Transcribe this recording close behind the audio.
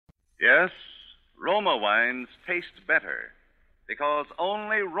Yes, Roma wines taste better because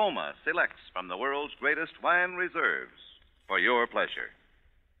only Roma selects from the world's greatest wine reserves for your pleasure.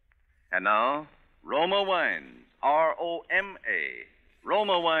 And now, Roma Wines, R-O-M-A.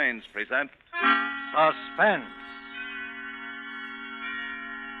 Roma Wines present Suspense.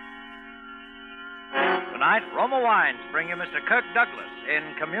 Tonight, Roma Wines bring you Mr. Kirk Douglas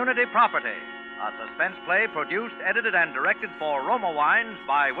in Community Property, a suspense play produced, edited, and directed for Roma Wines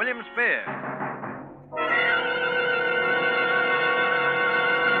by William Spear.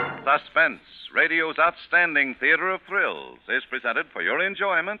 Suspense, radio's outstanding theater of thrills, is presented for your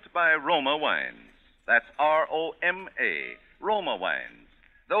enjoyment by Roma Wines. That's R-O-M-A, Roma Wines.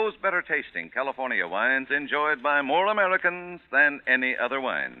 Those better-tasting California wines enjoyed by more Americans than any other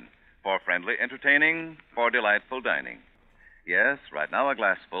wine. For friendly entertaining, for delightful dining. Yes, right now a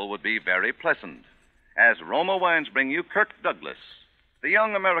glassful would be very pleasant. As Roma Wines bring you Kirk Douglas, the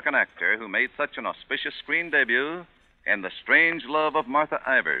young American actor who made such an auspicious screen debut in The Strange Love of Martha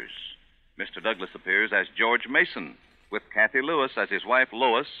Ivers. Mr. Douglas appears as George Mason, with Kathy Lewis as his wife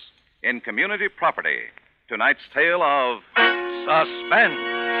Lois, in Community Property. Tonight's tale of Suspense.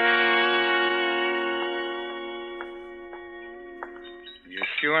 You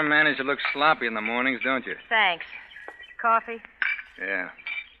sure manage to look sloppy in the mornings, don't you? Thanks. Coffee? Yeah.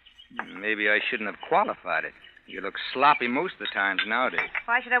 Maybe I shouldn't have qualified it. You look sloppy most of the times nowadays.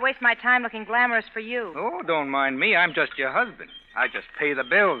 Why should I waste my time looking glamorous for you? Oh, don't mind me. I'm just your husband. I just pay the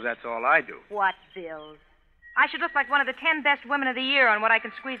bills. That's all I do. What bills? I should look like one of the 10 best women of the year on what I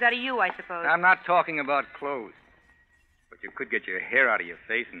can squeeze out of you, I suppose. I'm not talking about clothes. But you could get your hair out of your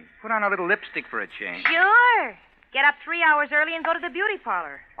face and put on a little lipstick for a change. Sure. Get up 3 hours early and go to the beauty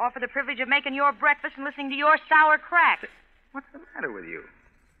parlor. Offer the privilege of making your breakfast and listening to your sour cracks. What's the matter with you?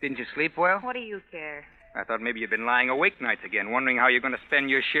 Didn't you sleep well? What do you care? I thought maybe you'd been lying awake nights again, wondering how you're going to spend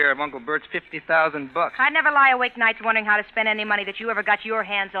your share of Uncle Bert's $50,000. I'd never lie awake nights wondering how to spend any money that you ever got your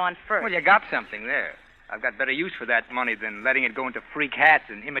hands on first. Well, you got something there. I've got better use for that money than letting it go into freak hats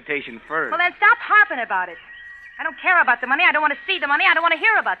and imitation furs. Well, then stop harping about it. I don't care about the money. I don't want to see the money. I don't want to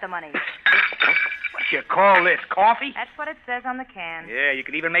hear about the money. What you call this, coffee? That's what it says on the can. Yeah, you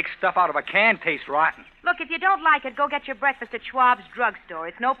could even make stuff out of a can taste rotten. Look, if you don't like it, go get your breakfast at Schwab's drugstore.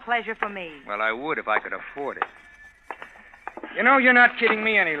 It's no pleasure for me. Well, I would if I could afford it. You know, you're not kidding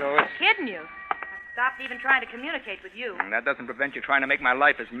me any, Lois. Kidding you? I stopped even trying to communicate with you. And that doesn't prevent you trying to make my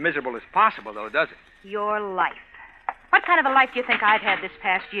life as miserable as possible, though, does it? Your life. What kind of a life do you think I've had this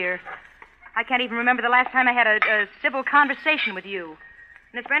past year? I can't even remember the last time I had a civil conversation with you.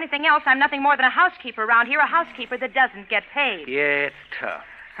 And as for anything else, I'm nothing more than a housekeeper around here, a housekeeper that doesn't get paid. Yeah, it's tough.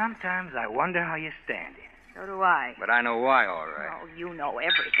 Sometimes I wonder how you stand it. So do I. But I know why, all right. Oh, you know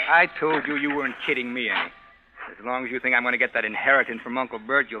everything. I told you you weren't kidding me any. As long as you think I'm going to get that inheritance from Uncle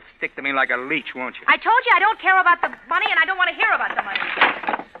Bert, you'll stick to me like a leech, won't you? I told you I don't care about the money, and I don't want to hear about the money.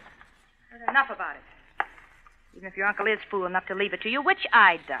 There's enough about it. Even if your uncle is fool enough to leave it to you, which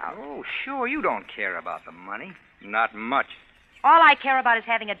I doubt. Oh, sure, you don't care about the money. Not much. All I care about is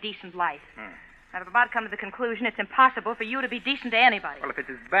having a decent life. I've about come to the conclusion it's impossible for you to be decent to anybody. Well, if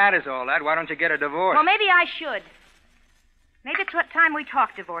it's as bad as all that, why don't you get a divorce? Well, maybe I should. Maybe it's what time we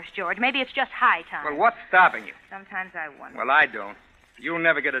talk divorce, George. Maybe it's just high time. Well, what's stopping you? Sometimes I wonder. Well, I don't. You'll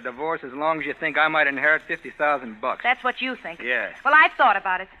never get a divorce as long as you think I might inherit $50,000. That's what you think. Yeah. Well, I've thought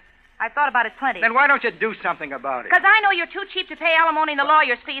about it. I've thought about it plenty. Then why don't you do something about it? Because I know you're too cheap to pay alimony and the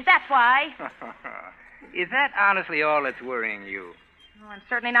lawyer's fees. That's why. Is that honestly all that's worrying you? Oh, I'm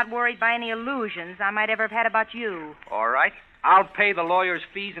certainly not worried by any illusions I might ever have had about you. All right. I'll pay the lawyer's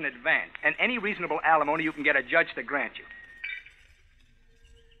fees in advance, and any reasonable alimony you can get a judge to grant you.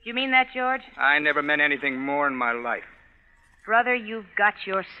 Do you mean that, George? I never meant anything more in my life. Brother, you've got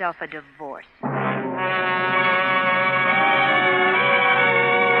yourself a divorce.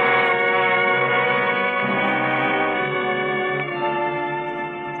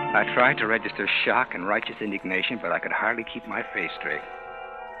 I tried to register shock and righteous indignation, but I could hardly keep my face straight.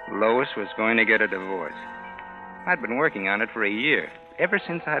 Lois was going to get a divorce. I'd been working on it for a year, ever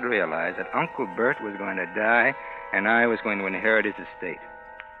since I'd realized that Uncle Bert was going to die and I was going to inherit his estate.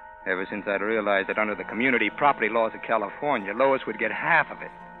 Ever since I'd realized that under the community property laws of California, Lois would get half of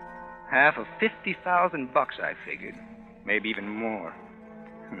it. Half of $50,000, I figured. Maybe even more.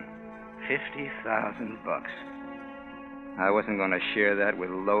 $50,000. I wasn't going to share that with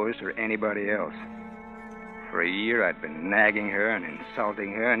Lois or anybody else. For a year, I'd been nagging her and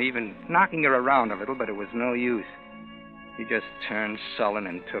insulting her and even knocking her around a little, but it was no use. She just turned sullen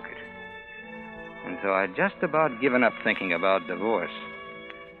and took it. And so I'd just about given up thinking about divorce.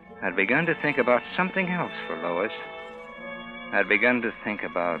 I'd begun to think about something else for Lois. I'd begun to think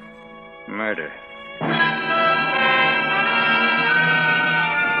about Murder.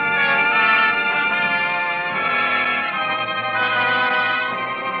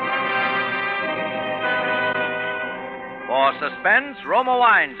 For Suspense, Roma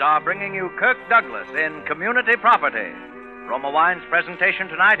Wines are bringing you Kirk Douglas in Community Property. Roma Wines' presentation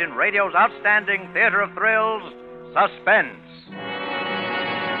tonight in radio's outstanding theater of thrills, Suspense.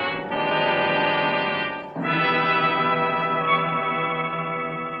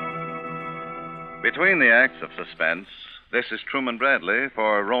 Between the acts of Suspense, this is Truman Bradley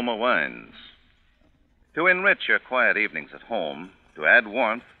for Roma Wines. To enrich your quiet evenings at home, to add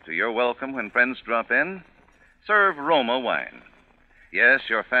warmth to your welcome when friends drop in, serve Roma wine. Yes,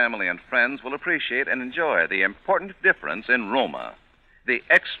 your family and friends will appreciate and enjoy the important difference in Roma, the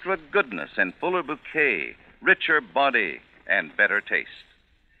extra goodness in fuller bouquet, richer body, and better taste.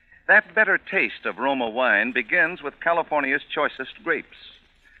 That better taste of Roma wine begins with California's choicest grapes.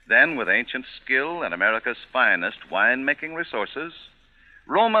 Then, with ancient skill and America's finest wine-making resources,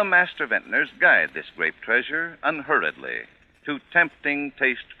 Roma master vintners guide this grape treasure unhurriedly to tempting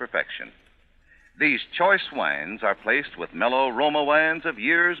taste perfection. These choice wines are placed with mellow Roma wines of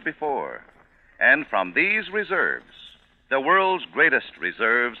years before. And from these reserves, the world's greatest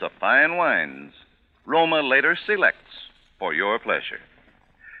reserves of fine wines, Roma later selects for your pleasure.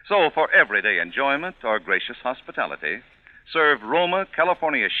 So, for everyday enjoyment or gracious hospitality, serve Roma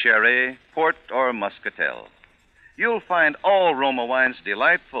California Sherry, Port, or Muscatel. You'll find all Roma wines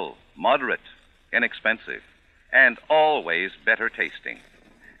delightful, moderate, inexpensive, and always better tasting.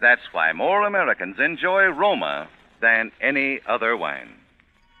 That's why more Americans enjoy Roma than any other wine.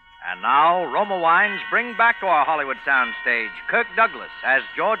 And now, Roma Wines bring back to our Hollywood soundstage Kirk Douglas as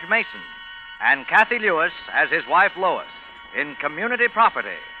George Mason and Kathy Lewis as his wife Lois in Community Property,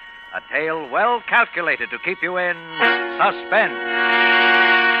 a tale well calculated to keep you in suspense.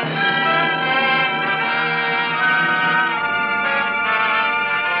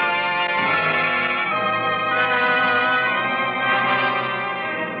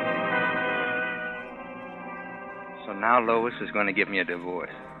 So now Lois is going to give me a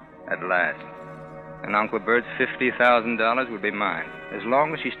divorce. At last. And Uncle Bert's $50,000 would be mine, as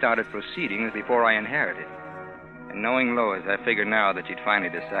long as she started proceedings before I inherited. And knowing Lois, I figured now that she'd finally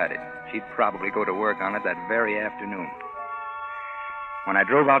decided. She'd probably go to work on it that very afternoon. When I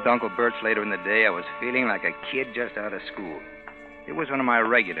drove out to Uncle Bert's later in the day, I was feeling like a kid just out of school. It was one of my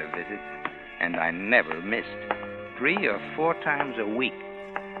regular visits, and I never missed. 3 or 4 times a week.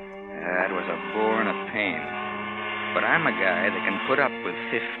 That was a bore and a pain. But I'm a guy that can put up with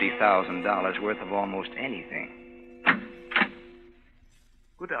 $50,000 worth of almost anything.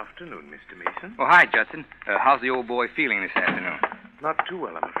 Good afternoon, Mr. Mason. Oh, hi, Judson. How's the old boy feeling this afternoon? Not too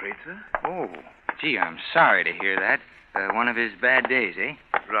well, I'm afraid, sir. Oh, gee, I'm sorry to hear that. One of his bad days, eh?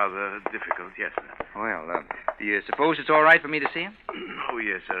 Rather difficult, yes, sir. Well, do you suppose it's all right for me to see him? Oh,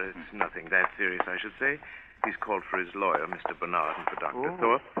 yes, sir. It's nothing that serious, I should say. He's called for his lawyer, Mr. Bernard, and for Dr.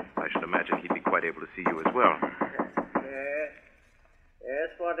 Thorpe. I should imagine he'd be quite able to see you as well. Yes,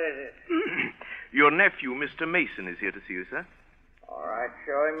 what is it? Your nephew, Mr. Mason, is here to see you, sir. All right,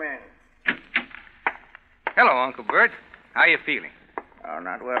 show him in. Hello, Uncle Bert. How you feeling? Oh,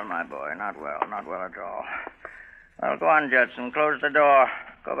 not well, my boy. Not well. Not well at all. Well, go on, Judson. Close the door.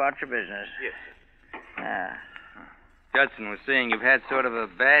 Go about your business. Yes, sir. Yeah. Judson was saying you've had sort of a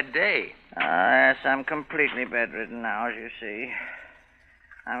bad day. Yes, I'm completely bedridden now, as you see.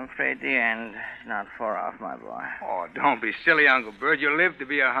 I'm afraid the end is not far off, my boy. Oh, don't be silly, Uncle Bert. You'll live to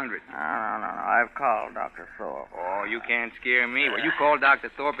be 100. No. I've called Dr. Thorpe. Oh, you can't scare me. Well, you call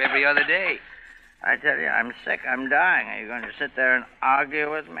Dr. Thorpe every other day. I tell you, I'm sick. I'm dying. Are you going to sit there and argue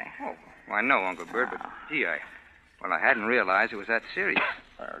with me? Oh, well, I know, Uncle Bert, but, gee, I hadn't realized it was that serious.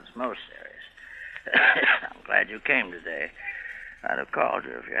 Well, it's most serious. I'm glad you came today. I'd have called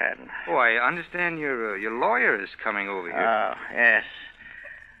you if you hadn't. Oh, I understand your lawyer is coming over here. Oh, yes.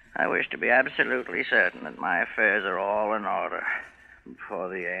 I wish to be absolutely certain that my affairs are all in order before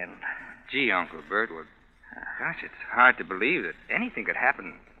the end. Gee, Uncle Bert, well, gosh, it's hard to believe that anything could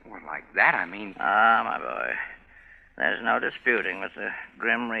happen like that. I mean... Ah, my boy. There's no disputing with the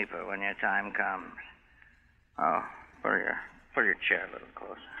Grim Reaper when your time comes. Oh, pull your chair a little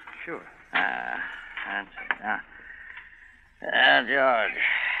closer. Sure. That's it. Now, George,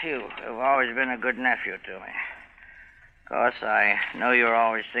 you've always been a good nephew to me. Of course, I know you're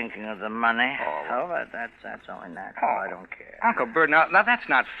always thinking of the money. But that's only natural. I don't care. Uncle Bert, now that's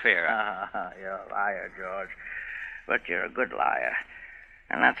not fair. You're a liar, George. But you're a good liar.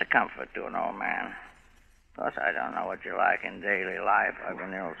 And that's a comfort to an old man. Of course, I don't know what you're like in daily life. I've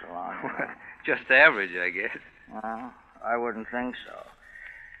been ill so long. Just average, I guess. Well, I wouldn't think so.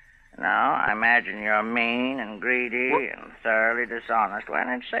 No, I imagine you're mean and greedy and thoroughly dishonest when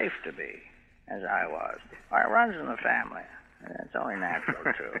it's safe to be, as I was. Why, it runs in the family. It's only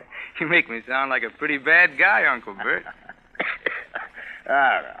natural, too. You make me sound like a pretty bad guy, Uncle Bert. All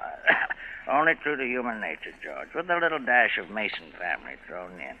right. Only true to human nature, George, with a little dash of Mason family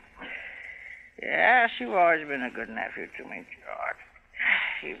thrown in. Yes, you've always been a good nephew to me, George,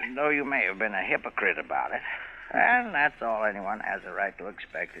 even though you may have been a hypocrite about it. And that's all anyone has a right to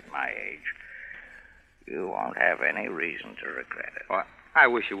expect at my age. You won't have any reason to regret it. Well, I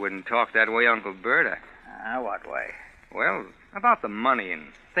wish you wouldn't talk that way, Uncle Bert. What way? Well, about the money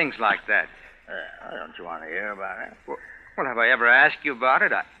and things like that. Don't you want to hear about it? Well, have I ever asked you about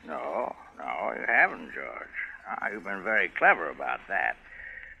it? No, you haven't, George. You've been very clever about that.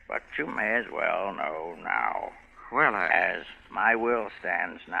 But you may as well know now. Well, As my will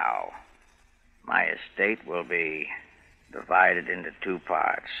stands now, my estate will be divided into 2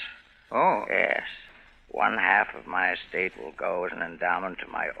 parts. Oh. Yes. One half of my estate will go as an endowment to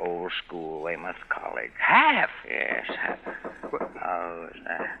my old school, Weymouth College. Half? Yes, half. Oh, is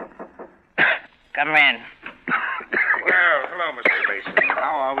that? Come in. Well, hello, Mr. Mason.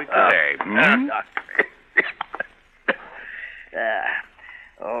 How are we today? Doctor.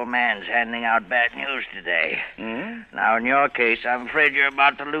 Old man's handing out bad news today. Now, in your case, I'm afraid you're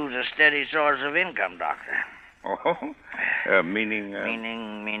about to lose a steady source of income, Doctor. Oh, meaning...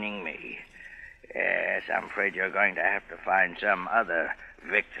 Meaning me. Yes, I'm afraid you're going to have to find some other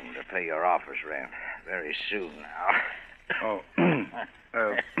victim to pay your office rent very soon now.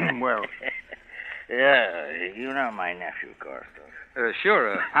 Well... Yeah, you know my nephew, of course.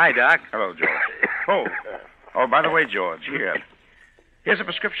 Sure. Hi, Doc. Hello, George. By the way, George, here's a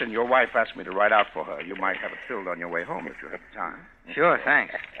prescription your wife asked me to write out for her. You might have it filled on your way home if you have time. Sure,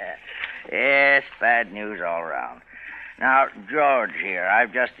 thanks. Yes, bad news all around. Now, George here,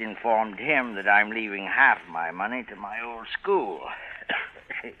 I've just informed him that I'm leaving half my money to my old school.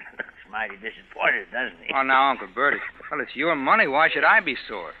 He looks mighty disappointed, doesn't he? Oh, now, Uncle Bert, it's your money. Why should I be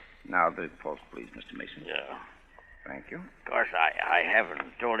sore? Now, the post, please, Mr. Mason. Yeah. Thank you. Of course, I haven't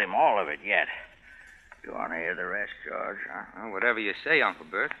told him all of it yet. You want to hear the rest, George? Huh? Whatever you say, Uncle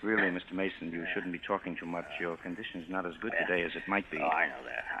Bert. Really, Mr. Mason, you shouldn't be talking too much. Your condition's not as good today as it might be. Oh, I know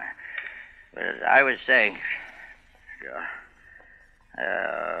that. But as I was saying... Sure.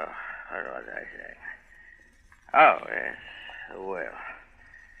 What was I saying? Oh, yes, the will.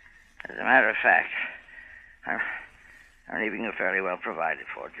 As a matter of fact, I'm leaving you fairly well provided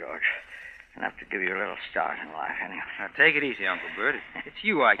for, George. Enough to give you a little start in life, anyway. Now, take it easy, Uncle Bert. It's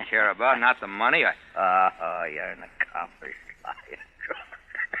you I care about, not the money. You're an accomplished liar, George.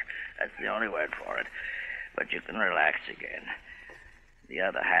 That's the only word for it. But you can relax again. The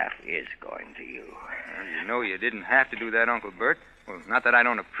other half is going to you. Well, you know you didn't have to do that, Uncle Bert. Well, not that I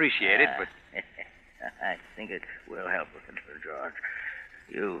don't appreciate it, but... I think it will help with it, George.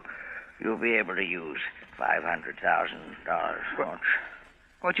 You'll be able to use $500,000, won't you?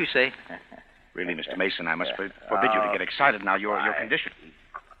 What'd you say? Really, Mr. Mason, I must forbid you to get excited now. Your condition...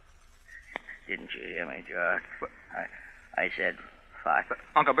 Didn't you hear me, George? I said five.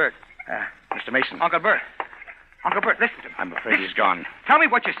 Uncle Bert. Mr. Mason. Uncle Bert. Uncle Bert, listen to me. I'm afraid he's gone. Tell me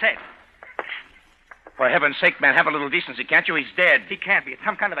what you said. For heaven's sake, man, have a little decency, can't you? He's dead. He can't be. It's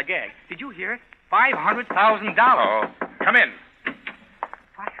some kind of a gag. Did you hear it? $500,000. Oh, come in.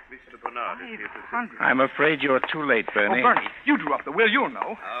 Mr. Bernard is here to 500. I'm afraid you're too late, Bernie. Oh, Bernie, you drew up the will. You'll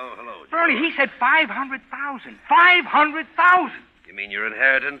know. Oh, hello, George. Bernie, he said 500,000. 500,000. You mean your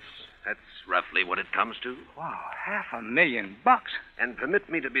inheritance? That's roughly what it comes to. Wow, $500,000. And permit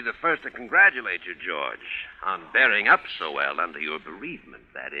me to be the first to congratulate you, George, on bearing up so well under your bereavement,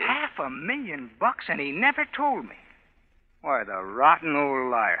 that is. $500,000, and he never told me. Why, the rotten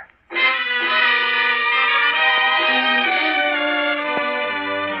old liar.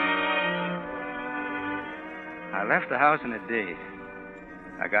 I left the house in a daze.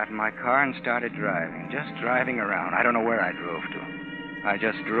 I got in my car and started driving, just driving around. I don't know where I drove to. I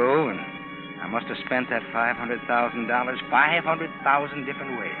just drove, and I must have spent that $500,000 500,000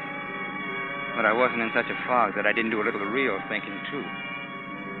 different ways. But I wasn't in such a fog that I didn't do a little real thinking, too,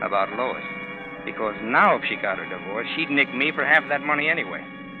 about Lois. Because now if she got her divorce, she'd nick me for half that money anyway.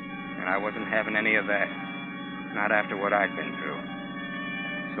 And I wasn't having any of that. Not after what I'd been through.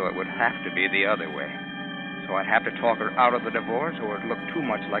 So it would have to be the other way. So I'd have to talk her out of the divorce, or it'd look too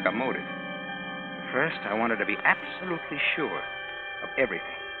much like a motive. First, I wanted to be absolutely sure of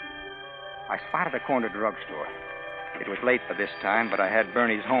everything. I spotted a corner drugstore. It was late for this time, but I had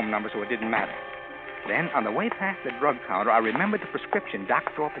Bernie's home number, so it didn't matter. Then, on the way past the drug counter, I remembered the prescription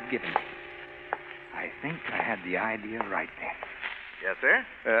Doc Thorpe had given me. I think I had the idea right then. Yes,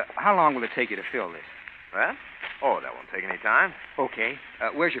 sir? How long will it take you to fill this? Well? Oh, that won't take any time. Okay.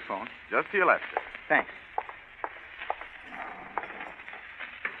 Where's your phone? Just to your left, sir. Thanks.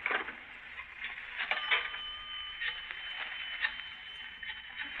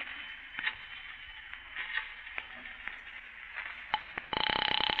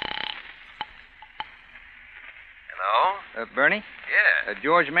 Hello? Bernie? Yeah.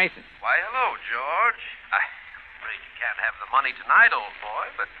 George Mason. Why, hello, George. I'm afraid you can't have the money tonight, old boy,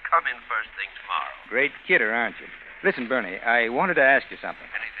 but come in first thing tomorrow. Great kidder, aren't you? Listen, Bernie, I wanted to ask you something.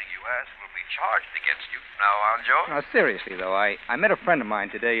 Anything you ask will be charged against you from now on, George. Now, seriously, though, I met a friend of mine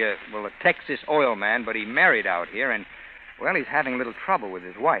today, a Texas oil man, but he married out here, and, well, he's having a little trouble with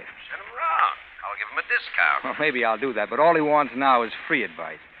his wife. Send him around. I'll give him a discount. Well, maybe I'll do that, but all he wants now is free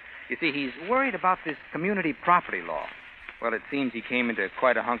advice. You see, he's worried about this community property law. Well, it seems he came into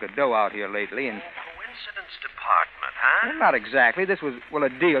quite a hunk of dough out here lately, and... Coincidence department, huh? Well, not exactly. This was, well, a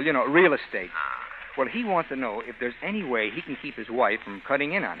deal, real estate. Ah. Well, he wants to know if there's any way he can keep his wife from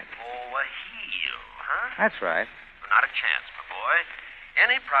cutting in on it. Oh, a heel, huh? That's right. Well, not a chance, my boy.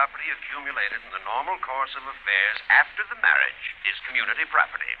 Any property accumulated in the normal course of affairs after the marriage is community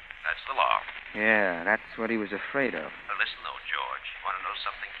property. That's the law. Yeah, that's what he was afraid of. Now, listen, though, George. You want to know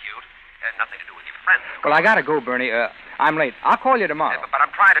something cute? It had nothing to do with your friend. Well, I gotta go, Bernie. I'm late. I'll call you tomorrow. But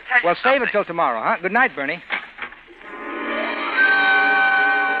I'm trying to tell you Well, something. save it till tomorrow, huh? Good night, Bernie.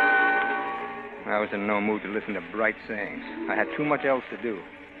 I was in no mood to listen to bright sayings. I had too much else to do.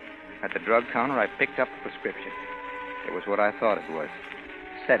 At the drug counter, I picked up the prescription. It was what I thought it was.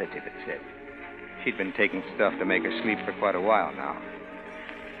 Sedative, it said. She'd been taking stuff to make her sleep for quite a while now.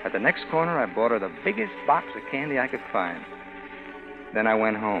 At the next corner, I bought her the biggest box of candy I could find. Then I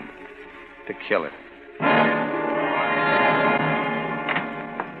went home to kill it.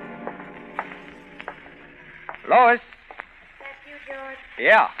 Lois? That's you, George?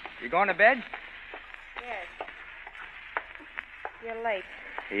 Yeah. You going to bed? Yes. You're late.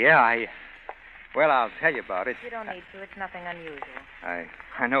 Yeah, Well, I'll tell you about it. You don't need to. It's nothing unusual.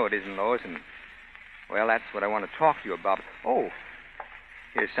 I know it isn't, Lois, and, well, that's what I want to talk to you about. Oh,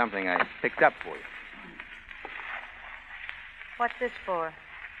 here's something I picked up for you. What's this for?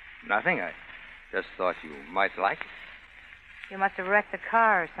 Nothing. I just thought you might like it. You must have wrecked the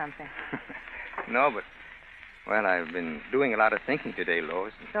car or something. No, but, well, I've been doing a lot of thinking today,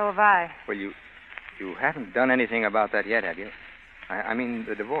 Lois. So have I. Well, you haven't done anything about that yet, have you? I mean,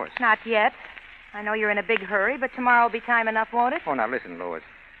 the divorce. Not yet. I know you're in a big hurry, but tomorrow will be time enough, won't it? Oh, now listen, Lois.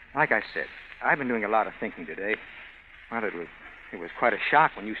 Like I said, I've been doing a lot of thinking today. Well, it was quite a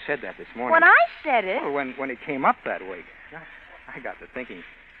shock when you said that this morning. When I said it? Well, when it came up that way. I got to thinking,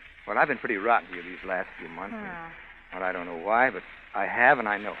 well, I've been pretty rotten to you these last few months. Well, I don't know why, but I have, and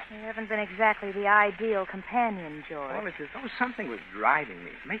I know. You haven't been exactly the ideal companion, George. Well, it's as though something was driving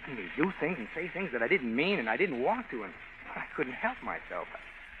me, making me do things and say things that I didn't mean and I didn't want to, and I couldn't help myself.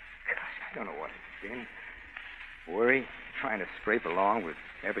 Gosh, I don't know what it's been. Worry, trying to scrape along with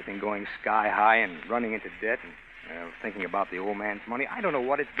everything going sky high and running into debt and thinking about the old man's money. I don't know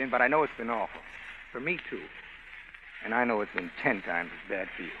what it's been, but I know it's been awful. For me, too. And I know it's been 10 times as bad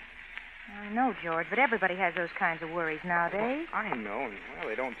for you. I know, George, but everybody has those kinds of worries nowadays. Well, I know, and, well,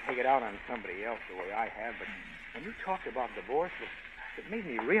 they don't take it out on somebody else the way I have, but when you talked about divorce, it made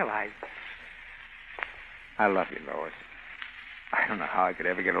me realize I love you, Lois. I don't know how I could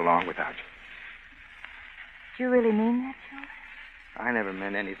ever get along without you. Do you really mean that, George? I never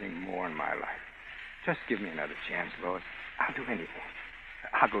meant anything more in my life. Just give me another chance, Lois. I'll do anything.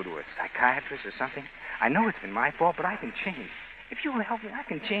 I'll go to a psychiatrist or something. I know it's been my fault, but I can change. If you'll help me, I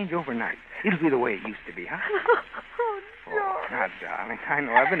can change overnight. It'll be the way it used to be, huh? Oh, George. Oh, now, darling, I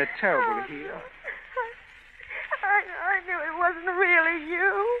know I've been a terrible heel. I knew it wasn't really you.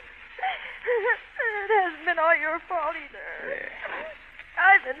 It hasn't been all your fault either. Yeah.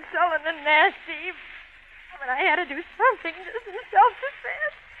 I've been sullen and nasty, but I had to do something just in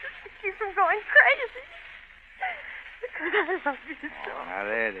self-defense, just to keep from going crazy. Because I love you so. Oh, now,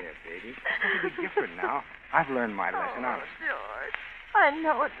 there, baby. It'll be different now. I've learned my lesson, honest. George, I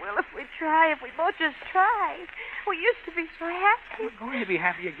know it will if we try, if we both just try. We used to be so happy. We're going to be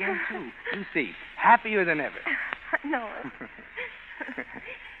happy again, too. You see, happier than ever. I know it.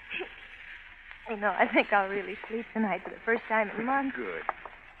 You know, I think I'll really sleep tonight for the first time in months. Good.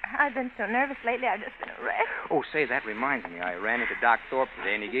 I've been so nervous lately, I've just been a wreck. Oh, say, that reminds me. I ran into Doc Thorpe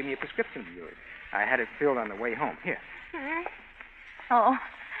today, and he gave me a prescription of yours. I had it filled on the way home. Here. Hmm? Oh,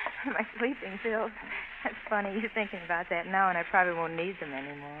 my sleeping pills. That's funny. You're thinking about that now, and I probably won't need them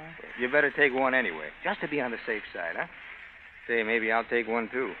anymore. You better take one anyway, just to be on the safe side, huh? Say, maybe I'll take one,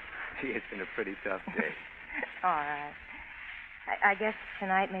 too. Gee, it's been a pretty tough day. All right. I guess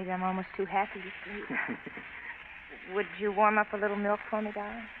tonight maybe I'm almost too happy to sleep. Would you warm up a little milk for me,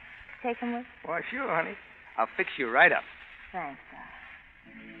 darling? Take him with? Why, sure, honey. I'll fix you right up. Thanks, darling.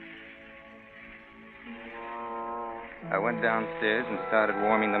 I went downstairs and started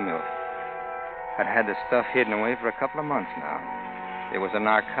warming the milk. I'd had the stuff hidden away for a couple of months now. It was a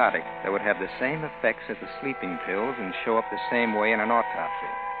narcotic that would have the same effects as the sleeping pills and show up the same way in an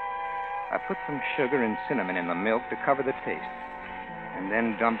autopsy. I put some sugar and cinnamon in the milk to cover the taste, and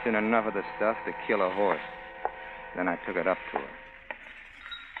then dumped in enough of the stuff to kill a horse. Then I took it up to her.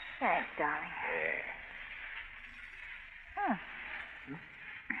 Thanks, darling. Yeah. Huh.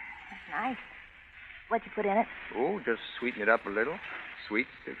 That's nice. What'd you put in it? Oh, just sweeten it up a little. Sweet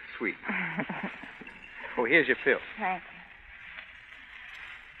to sweet. Oh, here's your pill. Thank you.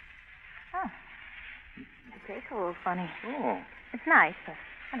 Oh. It tastes a little funny. Oh. It's nice, but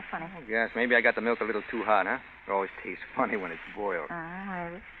kind of funny. Oh, yes, maybe I got the milk a little too hot, huh? It always tastes funny when it's boiled.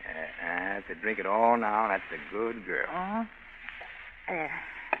 Maybe. To drink it all now, that's a good girl. There.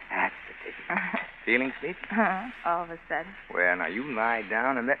 That's the ticket. Feeling sleepy? All of a sudden. Well, now you lie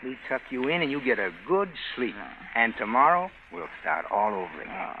down and let me tuck you in, and you get a good sleep. And tomorrow, we'll start all over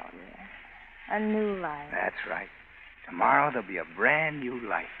again. Oh, yeah. A new life. That's right. Tomorrow, there'll be a brand new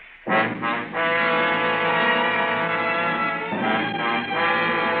life.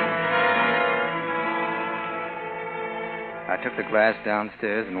 I took the glass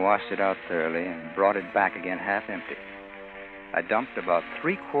downstairs and washed it out thoroughly and brought it back again half empty. I dumped about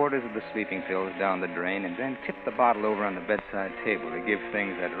 3/4 of the sleeping pills down the drain and then tipped the bottle over on the bedside table to give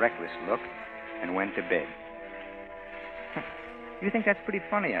things that reckless look and went to bed. You think that's pretty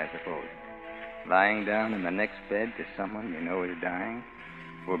funny, I suppose? Lying down in the next bed to someone you know is dying,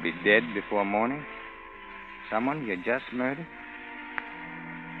 will be dead before morning? Someone you just murdered?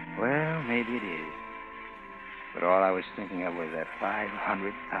 Well, maybe it is. But all I was thinking of was that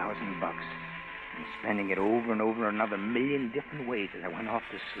 $500,000 and spending it over and over another million different ways as I went off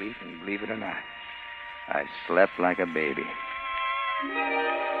to sleep, and believe it or not, I slept like a baby.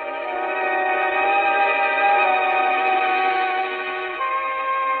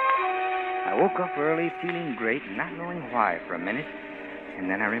 I woke up early feeling great, not knowing why for a minute, and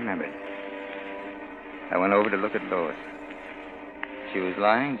then I remembered. I went over to look at Lois. She was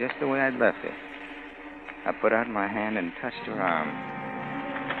lying just the way I'd left her. I put out my hand and touched her arm.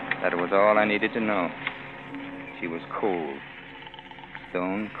 That was all I needed to know. She was cold.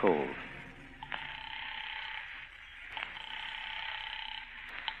 Stone cold.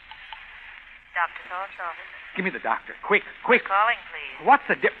 Dr. Thorpe's office. Give me the doctor. Quick, quick. Calling, please. What's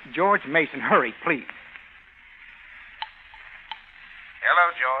the George Mason, hurry, please.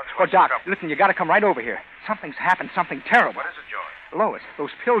 Hello, George. Oh, Doc, listen, you got to come right over here. Something's happened, something terrible. What is it, George? Lois,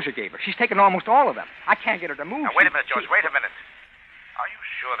 those pills you gave her. She's taken almost all of them. I can't get her to move. Now, wait a minute, George. Wait a minute. Are you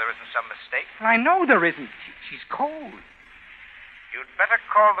sure there isn't some mistake? I know there isn't. She's cold. You'd better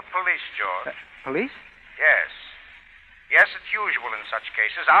call the police, George. Police? Yes. Yes, it's usual in such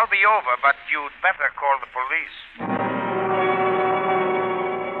cases. I'll be over, but you'd better call the police.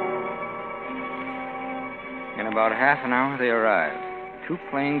 In about half an hour, they arrived. 2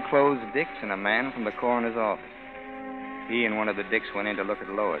 plainclothes dicks and a man from the coroner's office. He and one of the dicks went in to look at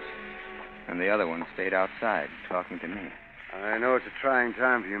Lois, and the other one stayed outside talking to me. I know it's a trying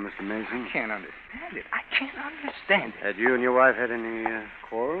time for you, Mr. Mason. I can't understand it. I can't understand it. Had you and your wife had any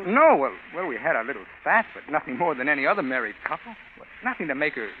quarrels? No, well, we had our little spat, but nothing more than any other married couple. Well, nothing to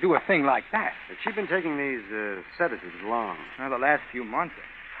make her do a thing like that. Had she been taking these sedatives long? Well, the last few months.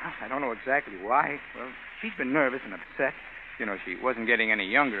 I don't know exactly why. Well, she's been nervous and upset. You know, she wasn't getting any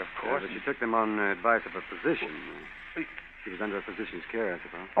younger, of course. But she took them on advice of a physician. She was under a physician's care, I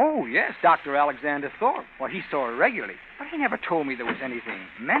suppose. Oh, yes, Dr. Alexander Thorpe. Well, he saw her regularly. But he never told me there was anything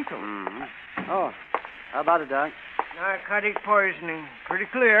mental. Mm-hmm. Oh, how about it, Doc? Narcotic poisoning. Pretty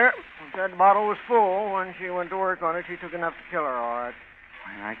clear. If that bottle was full, when she went to work on it, she took enough to kill her, all right.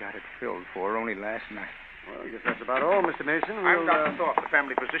 Well, I got it filled for her only last night. Well, I guess that's about all, Mr. Mason. I'm Dr. Thorpe, the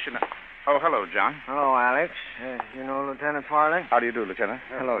family physician. Oh, hello, John. Hello, Alex. You know Lieutenant Farley? How do you do, Lieutenant?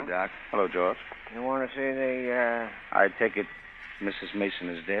 Hello, Doc. Hello, George. You want to see the, I take it Mrs. Mason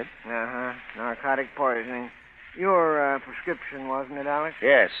is dead? narcotic poisoning. Your prescription, wasn't it, Alex?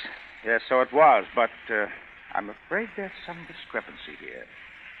 Yes. Yes, so it was, but I'm afraid there's some discrepancy here.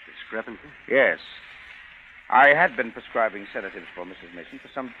 Discrepancy? Yes. I had been prescribing sedatives for Mrs. Mason for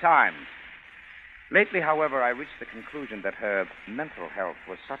some time. Lately, however, I reached the conclusion that her mental health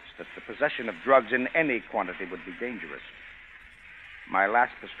was such that the possession of drugs in any quantity would be dangerous. My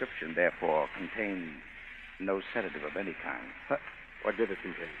last prescription, therefore, contained no sedative of any kind. What did it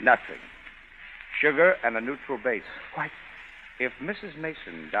contain? Nothing. Sugar and a neutral base. Why, If Mrs.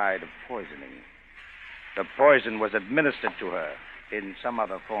 Mason died of poisoning, the poison was administered to her in some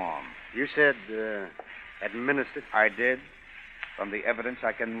other form. You said, administered? I did. From the evidence,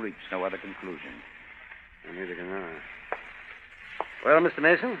 I can reach no other conclusion. Neither can I. Well, Mr.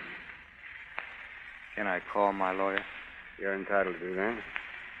 Mason? Can I call my lawyer? You're entitled to that.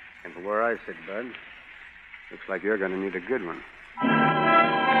 And from where I sit, Bud, looks like you're going to need a good one.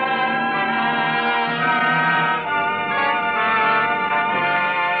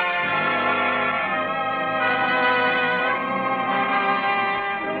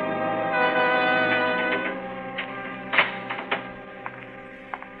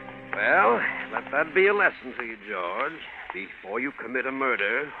 Well, let that be a lesson to you, George. Before you commit a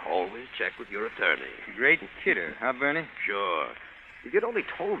murder, always check with your attorney. Great kidder, huh, Bernie? Sure. If you'd only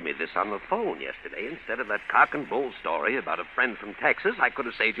told me this on the phone yesterday instead of that cock and bull story about a friend from Texas, I could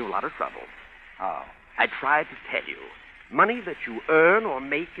have saved you a lot of trouble. How? I tried to tell you. Money that you earn or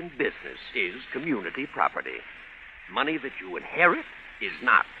make in business is community property. Money that you inherit is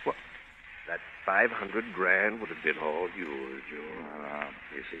not. What? That $500,000 would have been all yours, George.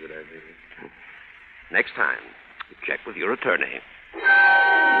 You see what I mean? Next time, check with your attorney.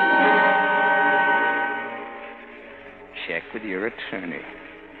 Check with your attorney.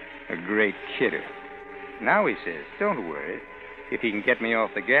 A great kidder. Now he says, don't worry. If he can get me off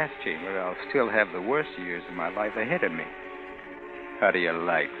the gas chamber, I'll still have the worst years of my life ahead of me. How do you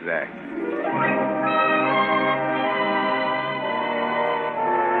like that?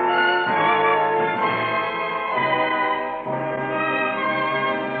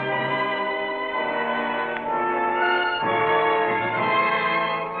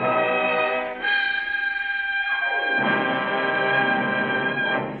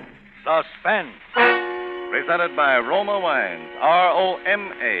 Suspense. Presented by Roma Wines,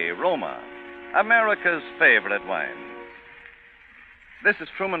 R-O-M-A, Roma, America's favorite wine. This is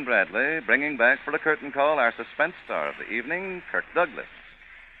Truman Bradley, bringing back for a curtain call our suspense star of the evening, Kirk Douglas.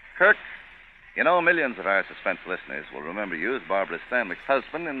 Kirk, you know, millions of our suspense listeners will remember you as Barbara Stanwyck's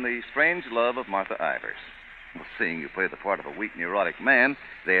husband in The Strange Love of Martha Ivers. Well, seeing you play the part of a weak, neurotic man,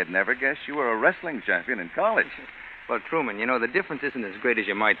 they'd never guess you were a wrestling champion in college. Well, Truman, you know, the difference isn't as great as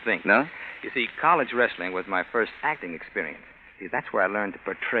you might think. No? You see, college wrestling was my first acting experience. See, that's where I learned to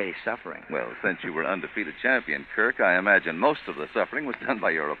portray suffering. Well, since you were undefeated champion, Kirk, I imagine most of the suffering was done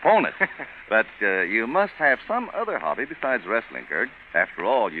by your opponent. But you must have some other hobby besides wrestling, Kirk. After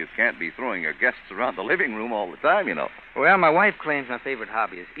all, you can't be throwing your guests around the living room all the time, you know. Well, my wife claims my favorite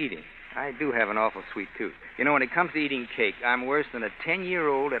hobby is eating. I do have an awful sweet tooth. You know, when it comes to eating cake, I'm worse than a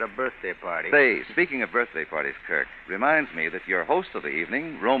 10-year-old at a birthday party. Say, speaking of birthday parties, Kirk, reminds me that your host of the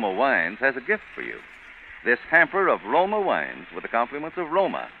evening, Roma Wines, has a gift for you. This hamper of Roma Wines with the compliments of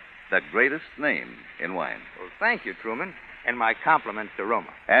Roma, the greatest name in wine. Well, thank you, Truman, and my compliments to Roma.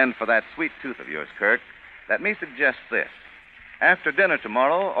 And for that sweet tooth of yours, Kirk, let me suggest this. After dinner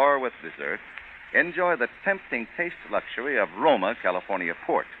tomorrow, or with dessert, enjoy the tempting taste luxury of Roma California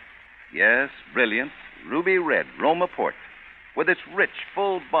Port. Yes, brilliant, ruby red Roma Port, with its rich,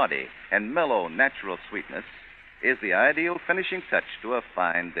 full body and mellow, natural sweetness, is the ideal finishing touch to a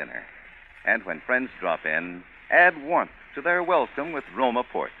fine dinner. And when friends drop in, add warmth to their welcome with Roma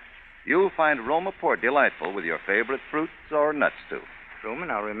Port. You'll find Roma Port delightful with your favorite fruits or nuts, too.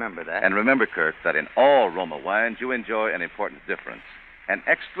 Truman, I'll remember that. And remember, Kirk, that in all Roma wines you enjoy an important difference. An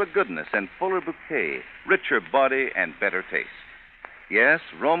extra goodness and fuller bouquet, richer body, and better taste. Yes,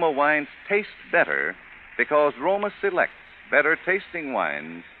 Roma wines taste better because Roma selects better tasting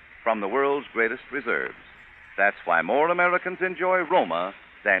wines from the world's greatest reserves. That's why more Americans enjoy Roma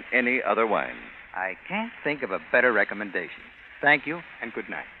than any other wine. I can't think of a better recommendation. Thank you, and good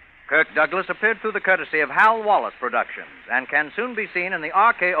night. Kirk Douglas appeared through the courtesy of Hal Wallace Productions and can soon be seen in the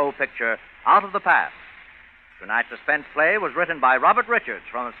RKO picture Out of the Past. Tonight's suspense play was written by Robert Richards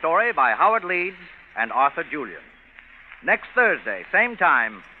from a story by Howard Leeds and Arthur Julian. Next Thursday, same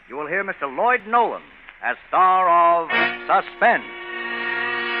time, you will hear Mr. Lloyd Nolan as star of Suspense.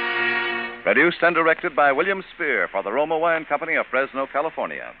 Produced and directed by William Spear for the Roma Wine Company of Fresno,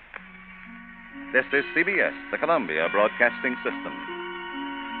 California. This is CBS, the Columbia Broadcasting System.